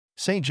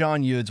Saint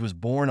John Eudes was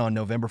born on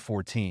November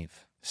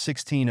 14th,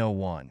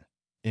 1601,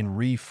 in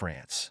Ré,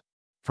 France.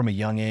 From a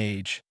young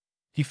age,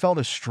 he felt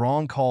a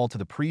strong call to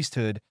the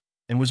priesthood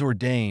and was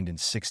ordained in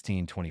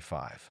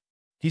 1625.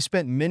 He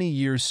spent many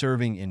years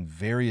serving in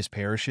various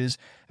parishes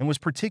and was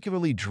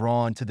particularly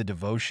drawn to the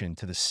devotion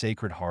to the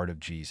Sacred Heart of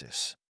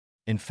Jesus.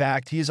 In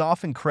fact, he is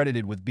often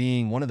credited with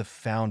being one of the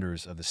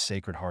founders of the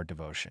Sacred Heart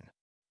devotion.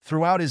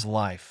 Throughout his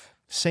life,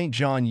 Saint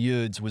John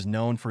Eudes was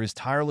known for his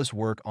tireless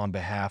work on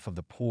behalf of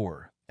the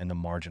poor and the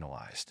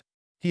marginalized.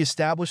 He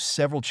established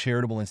several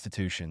charitable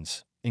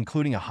institutions,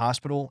 including a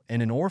hospital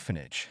and an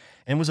orphanage,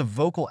 and was a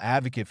vocal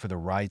advocate for the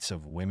rights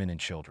of women and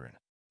children.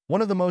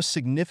 One of the most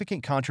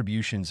significant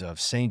contributions of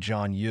Saint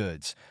John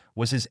Eudes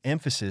was his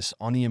emphasis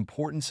on the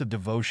importance of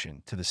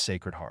devotion to the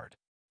Sacred Heart.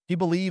 He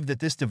believed that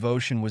this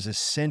devotion was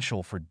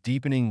essential for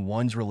deepening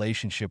one's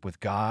relationship with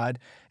God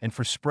and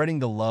for spreading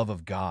the love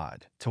of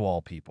God to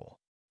all people.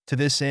 To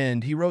this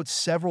end, he wrote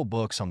several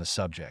books on the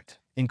subject,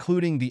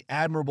 including The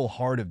Admirable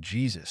Heart of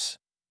Jesus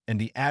and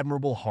The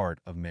Admirable Heart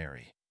of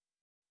Mary.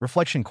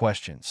 Reflection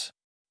questions.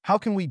 How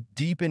can we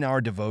deepen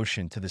our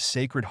devotion to the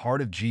Sacred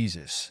Heart of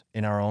Jesus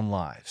in our own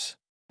lives?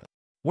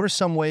 What are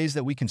some ways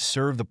that we can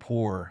serve the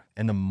poor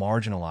and the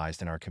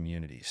marginalized in our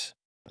communities?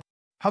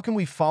 How can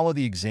we follow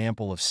the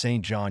example of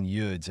Saint John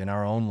Eudes in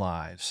our own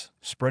lives,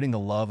 spreading the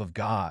love of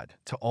God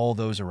to all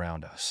those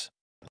around us?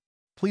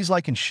 Please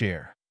like and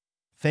share.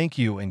 Thank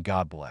you and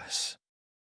God bless.